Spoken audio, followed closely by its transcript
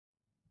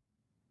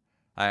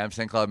Hi, I'm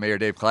St. Cloud Mayor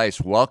Dave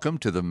Kleiss. Welcome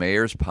to the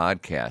Mayor's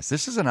Podcast.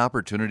 This is an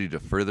opportunity to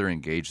further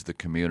engage the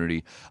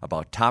community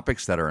about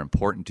topics that are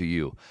important to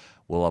you.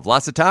 We'll have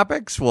lots of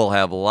topics, we'll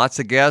have lots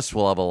of guests,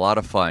 we'll have a lot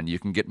of fun. You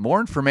can get more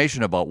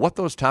information about what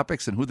those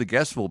topics and who the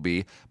guests will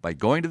be by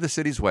going to the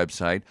city's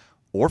website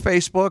or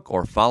Facebook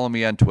or follow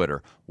me on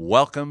Twitter.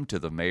 Welcome to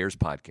the Mayor's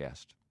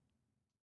Podcast.